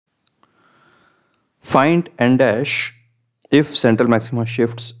Find n dash if central maxima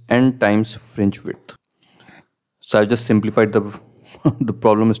shifts n times fringe width. So I've just simplified the the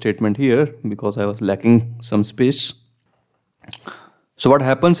problem statement here because I was lacking some space. So what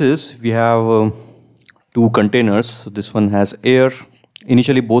happens is we have two containers. So this one has air.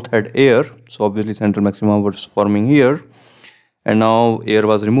 Initially both had air, so obviously central maxima was forming here, and now air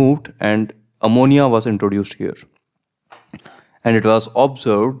was removed and ammonia was introduced here. And it was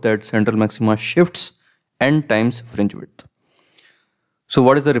observed that central maxima shifts n times fringe width. So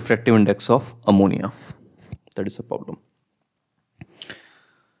what is the refractive index of ammonia? That is the problem.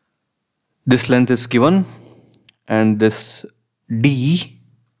 This length is given and this d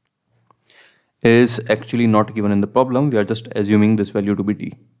is actually not given in the problem. We are just assuming this value to be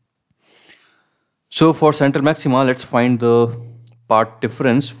d. So for central maxima, let's find the part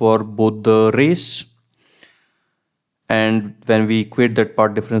difference for both the rays. And when we equate that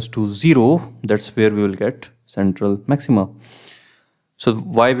part difference to 0, that's where we will get central maxima. So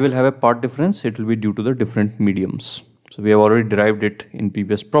why we will have a part difference? It will be due to the different mediums. So we have already derived it in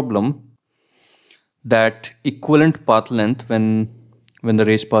previous problem, that equivalent path length when the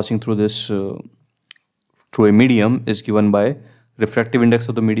ray is passing through this through a medium is given by refractive index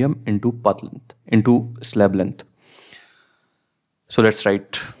of the medium into path length, into slab length. So let's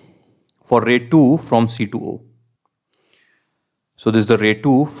write for ray 2 from C to O. So this is the ray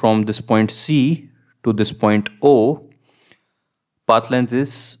 2 from this point C to this point O. Path length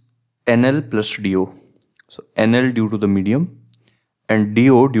is NL plus DO. So NL due to the medium and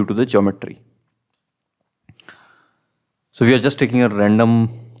DO due to the geometry. So we are just taking a random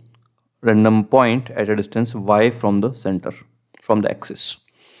point at a distance y from the center, from the axis.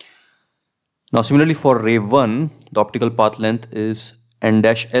 Now similarly for ray 1, the optical path length is N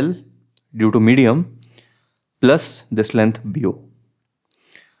dash L due to medium plus this length BO.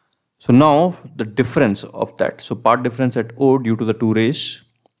 So now the difference of that, so part difference at O due to the two rays,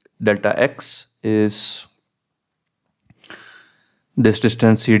 delta x is this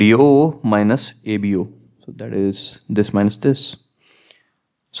distance CDO minus ABO. So that is this minus this.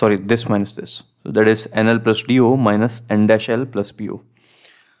 Sorry, this minus this. So that is NL plus DO minus N dash L plus BO.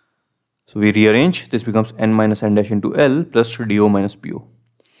 So we rearrange, this becomes N minus N dash into L plus DO minus BO.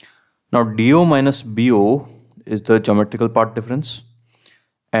 Now DO minus BO is the geometrical part difference.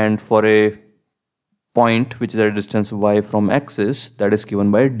 And for a point which is at a distance y from axis, that is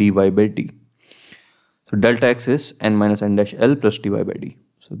given by dy by d. So delta x is n minus n dash L plus dy by d.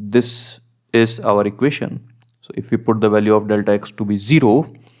 So this is our equation. So if we put the value of delta x to be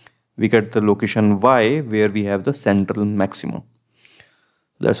 0, we get the location y where we have the central maxima.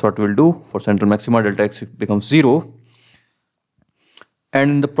 That's what we'll do. For central maxima, delta x becomes 0.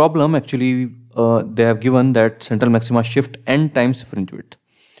 And in the problem, actually, they have given that central maxima shift n times fringe width.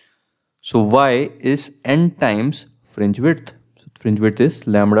 So y is n times fringe width. So fringe width is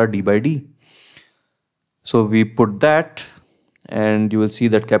lambda d by d. So we put that and you will see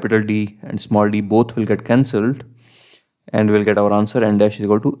that capital D and small d both will get cancelled and we'll get our answer n dash is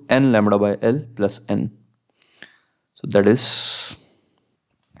equal to n lambda by L plus n. So that is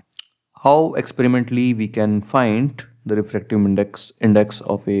how experimentally we can find the refractive index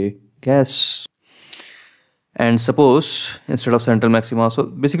of a gas. And suppose instead of central maxima, so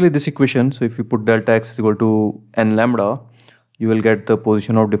basically this equation, so if you put delta x is equal to n lambda, you will get the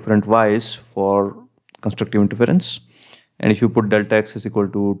position of different y's for constructive interference. And if you put delta x is equal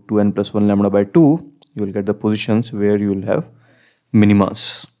to 2n plus 1 lambda by 2, you will get the positions where you will have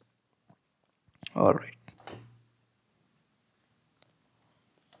minimas. All right.